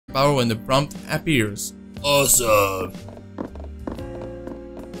power when the prompt appears. Awesome.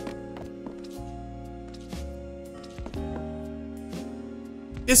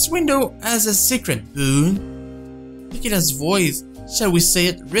 This window has a secret, Boone. Nikita's voice, shall we say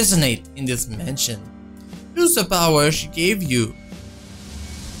it, resonate in this mansion. Use the power she gave you.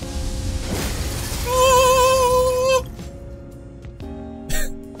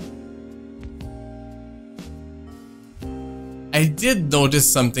 I did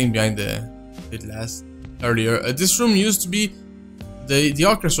notice something behind the glass earlier. This room used to be the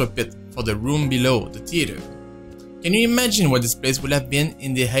orchestra pit for the room below, the theater. Can you imagine what this place would have been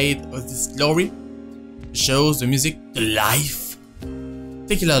in the height of this glory? The shows, the music, the life.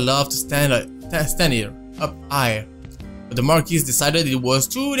 Tequila loved to stand here, up high, but the Marquise decided it was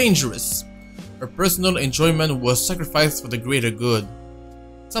too dangerous. Her personal enjoyment was sacrificed for the greater good.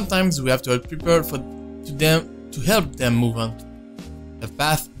 Sometimes we have to prepare to help them move on. The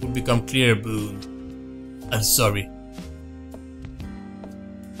path will become clear, Boone. I'm sorry.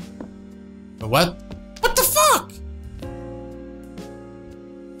 But what? What the fuck?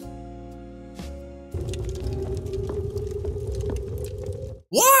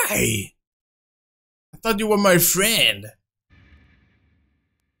 Why? I thought you were my friend.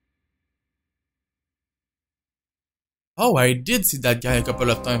 Oh, I did see that guy a couple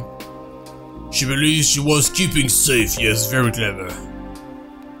of times. She believes she was keeping safe. Yes, very clever.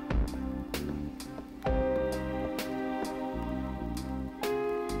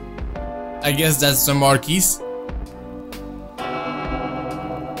 I guess that's the Marquise.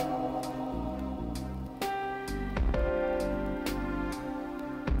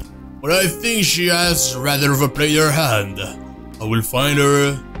 But I think she has rather of a player hand. I will find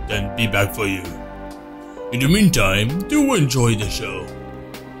her, then be back for you. In the meantime, do enjoy the show.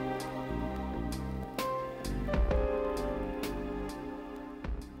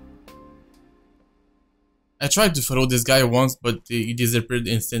 I tried to follow this guy once, but he disappeared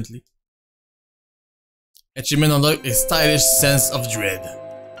instantly. Achievement unlocked, a stylish sense of dread.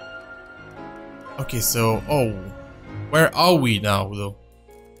 Okay, so, oh, where are we now, though?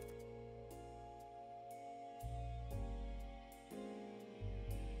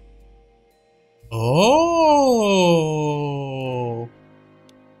 Oh.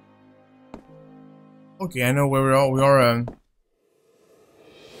 Okay, I know where we are. We are.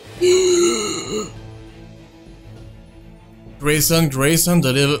 Grayson,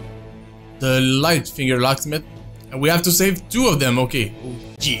 the light finger locksmith, and we have to save two of them. Okay. Oh,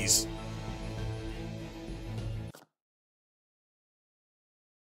 jeez.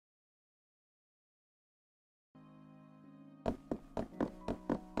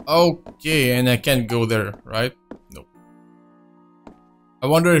 Okay, and I can't go there, right? Nope. I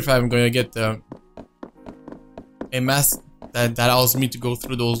wonder if I'm gonna get a mask that allows me to go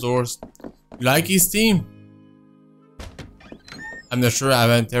through those doors. You like his team? I'm not sure, I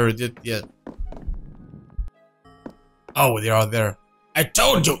haven't heard it yet. Oh, they are there. I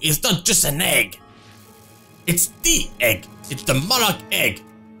told you, it's not just an egg. It's the egg. It's the Moloch egg.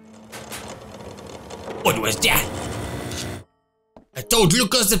 What was that? I told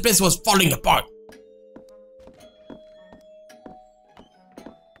Lucas the place was falling apart.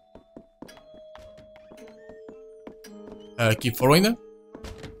 Keep following them.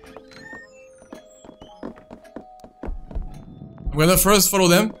 I'm gonna first follow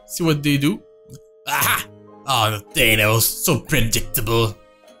them, see what they do. Aha! Oh, Thanos, so predictable.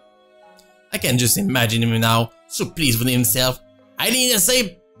 I can just imagine him now, so pleased with himself. I need to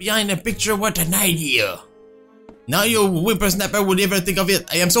say, behind the picture, what an idea. Now you whippersnapper would ever think of it.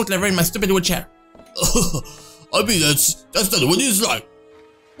 I am so clever in my stupid wood chair. I mean, that's not what it's like.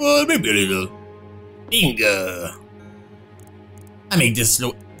 Well, maybe a little. Bingo. I make this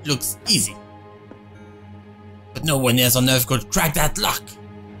looks easy. But no one else on Earth could crack that lock.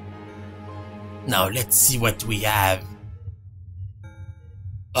 Now let's see what we have.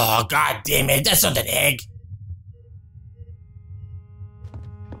 Oh, god damn it, that's not an egg.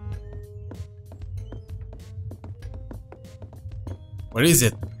 What is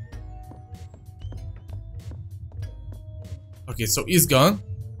it? Okay, so he's gone.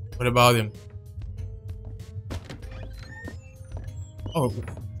 What about him? Oh,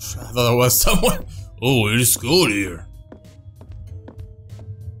 I thought it was someone. Oh, it's cool here.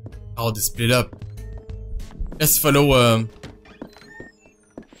 Oh, they split up. Let's follow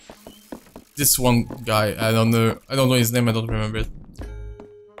this one guy. I don't know his name. I don't remember it.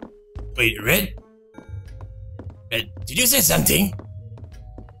 Wait, Red? Red, did you say something?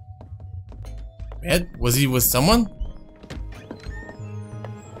 Red? Was he with someone?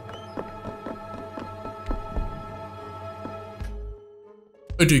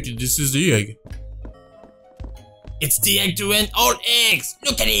 I take it this is the egg. It's the egg to end all eggs.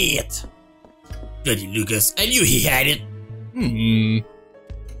 Look at it. Bloody Lucas, I knew he had it.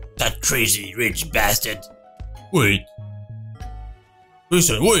 That crazy rich bastard. Wait.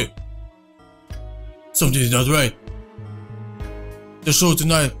 Listen, wait. Something's not right. The show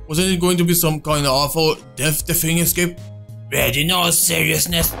tonight, wasn't it going to be some kind of awful death-defying escape? Red, in all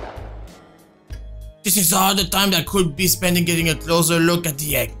seriousness, this is all the time that could be spending getting a closer look at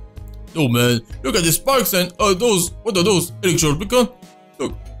the egg. No man, look at the sparks and those, what are those? Electrode beacon?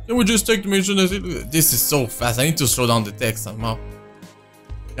 Look, can we just take the mission as it? This is so fast. I need to slow down the text somehow.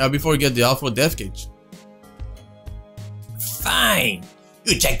 Yeah, before we get the awful death cage. Fine.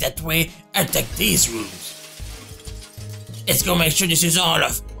 You check that way, I'll take these rooms. Let's go make sure this is all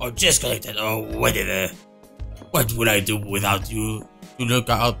off, or just collected, or whatever. What would I do without you to look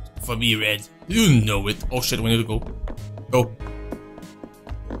out for me, Red? You know it. Oh shit, we need to go. Go.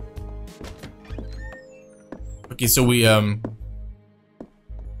 Okay, so we Oh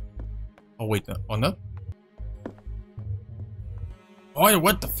wait, no. Oh no? Oh,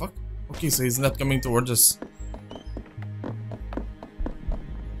 what the fuck? Okay, so he's not coming towards us.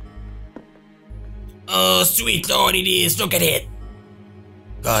 Oh, sweet lord it is, look at it!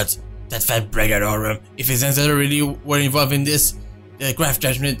 God, that fat braggart Aurum. If his ancestors really were involved in this, the craft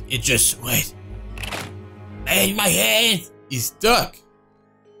judgment, it just... Wait. Hey, my hand! He's stuck!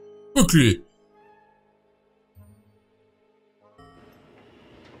 Quickly!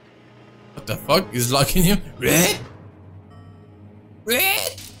 What the fuck? He's locking him? Red?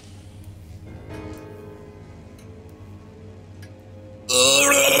 Red?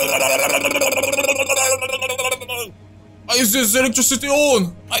 Why is this electricity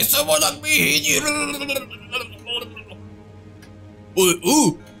on? I someone like me!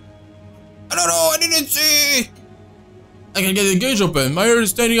 Ooh! I don't know, I didn't see! I can get the gauge open. My hair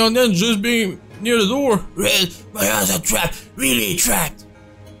is standing on end just being near the door. Red, my hands are trapped, really trapped.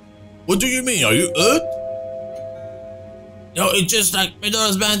 What do you mean? Are you hurt? No, it's just like my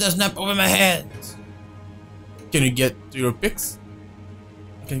daughter's band has snapped over my hands. Can you get to your picks?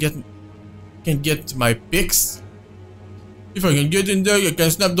 I can get to my picks. If I can get in there, I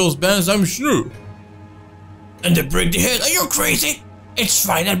can snap those bands, I'm sure. And they break the head. Are you crazy? It's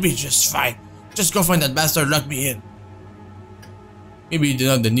fine, I'll be just fine. Just go find that bastard, lock me in. Maybe he did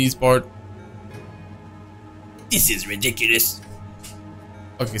not the knees part. This is ridiculous.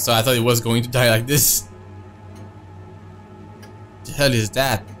 Okay, so I thought he was going to die like this. The hell is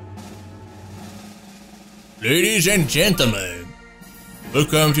that? Ladies and gentlemen,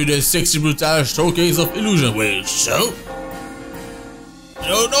 welcome to the sexy brutal showcase of illusion. Wait, show?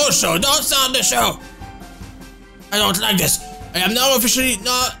 No show, don't start the show. I don't like this. I am now officially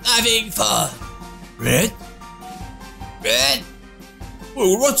not having fun. Red? Red?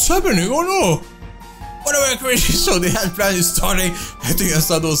 Oh, what's happening? Oh no! What a crazy show they had planned is starting. I think I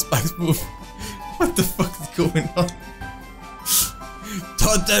saw those spikes move. What the fuck is going on?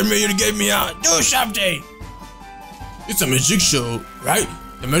 Don't tell me you'll get me out. Do something. It's a magic show, right?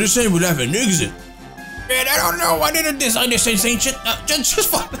 The magician will have an exit. Man, I don't know. I didn't design this insane shit. Just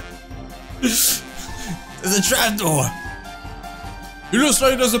fun. There's a trap door. It looks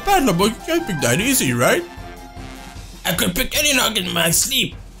like there's a padlock, but you can't pick that easy, right? I could pick any lock in my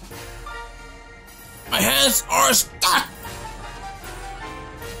sleep. My hands are stuck.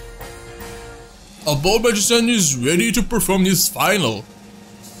 A bold magician is ready to perform his final.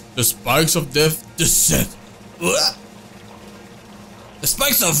 The spikes of death descend. What? The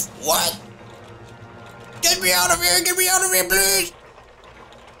spikes of what? Get me out of here! Get me out of here, please!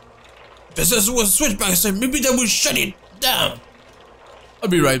 This is a switchback, so maybe that will shut it down. I'll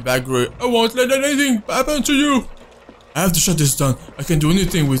be right back, Ray. I won't let anything happen to you. I have to shut this down. I can't do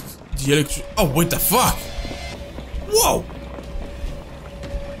anything with the electric. Oh, what the fuck? Whoa!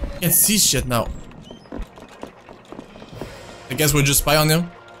 I can't see shit now. I guess we'll just spy on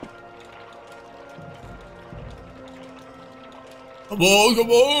him. Come on, come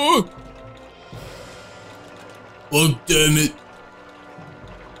on! Oh, damn it.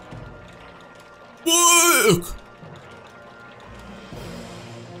 Work!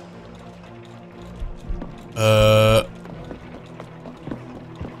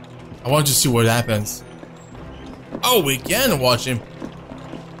 I want to see what happens. Oh, we can watch him.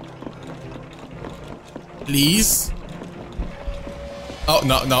 Please? Oh,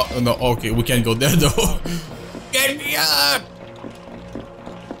 no. Okay, we can't go there though. Get me out!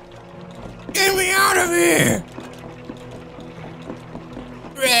 Get me out of here!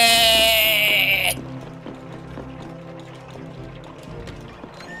 Red!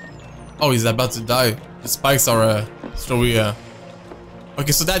 Oh, he's about to die. The spikes are slowly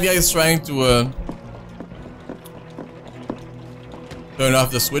Okay, so that guy is trying to turn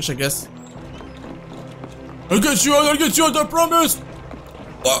off the switch, I guess. I'll get you out, I promise!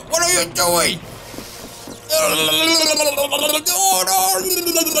 What are you doing?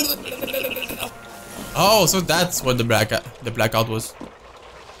 Oh, so that's what the blackout was.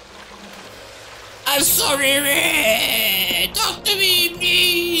 I'm sorry, talk to me,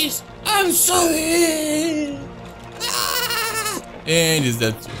 please. I'm sorry. And is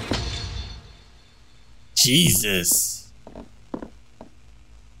that too? Jesus.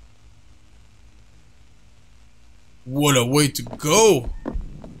 What a way to go.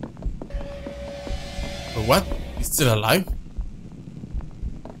 But what? He's still alive?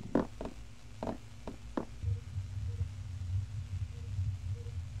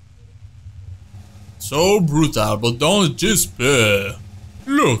 So brutal, but don't despair.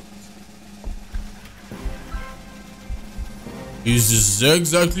 Look. This is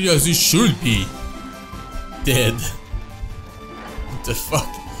exactly as it should be. Dead. What the fuck?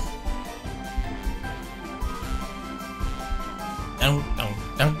 Down, down,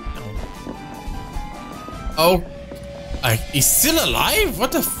 down, down. Oh, he's still alive?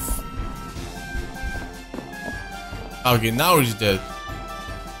 What the f... Okay, now he's dead.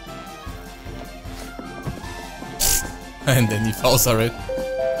 And then he falls already.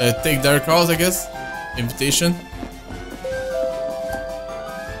 Take their calls, I guess. Invitation.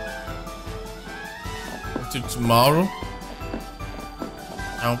 To tomorrow.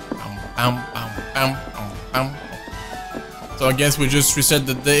 So I guess we just reset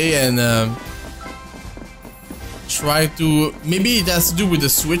the day and try to... Maybe it has to do with the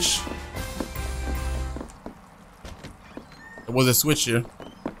switch. There was a switch here.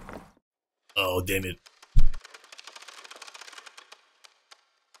 Oh, damn it.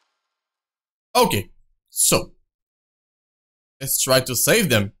 Okay, so let's try to save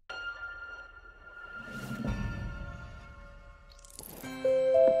them.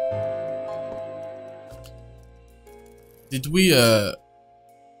 Did we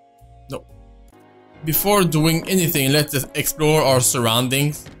no. Before doing anything, let's just explore our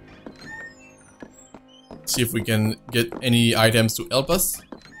surroundings. See if we can get any items to help us.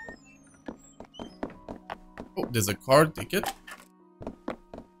 Oh, there's a card, take it.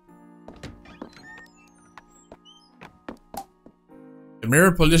 The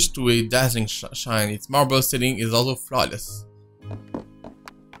mirror polished to a dazzling shine. Its marble setting is also flawless.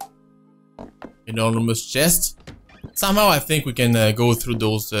 Enormous chest. Somehow I think we can go through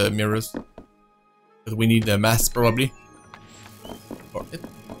those mirrors. But we need a mask probably. For it.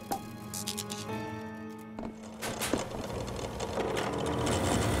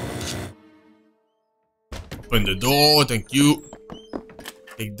 Open the door, thank you.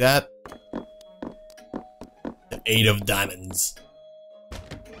 Take that. The 8 of diamonds.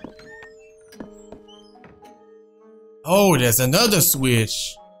 Oh, there's another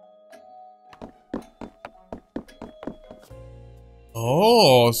switch.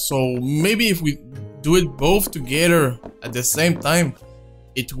 Oh, so maybe if we do it both together at the same time,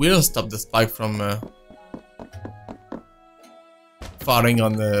 it will stop the spike from firing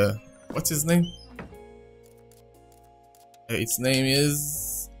on the... What's his name? Its name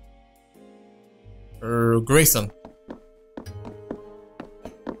is... Grayson.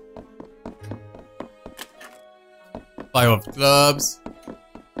 Five of clubs.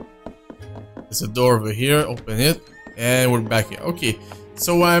 There's a door over here. Open it. And we're back here. Okay.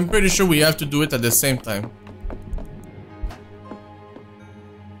 So I'm pretty sure we have to do it at the same time.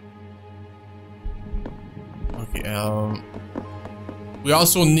 Okay. We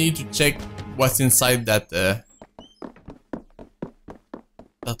also need to check what's inside that that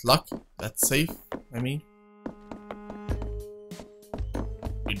lock. That safe, I mean.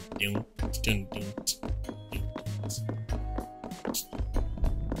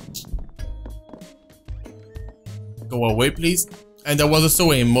 Go away, please. And there was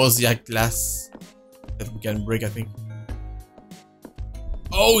also a mosaic glass that we can break, I think.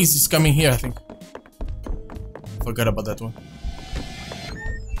 Oh, he's just coming here, I think. Forgot about that one.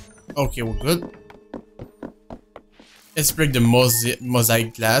 Okay, we're good. Let's break the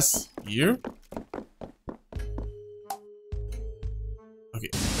mosaic glass here. Okay,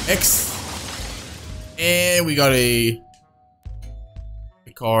 X. And we got a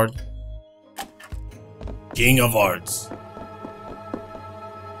card. King of Hearts.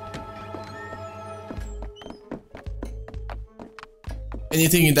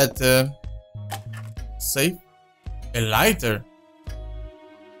 Anything in that safe? A lighter.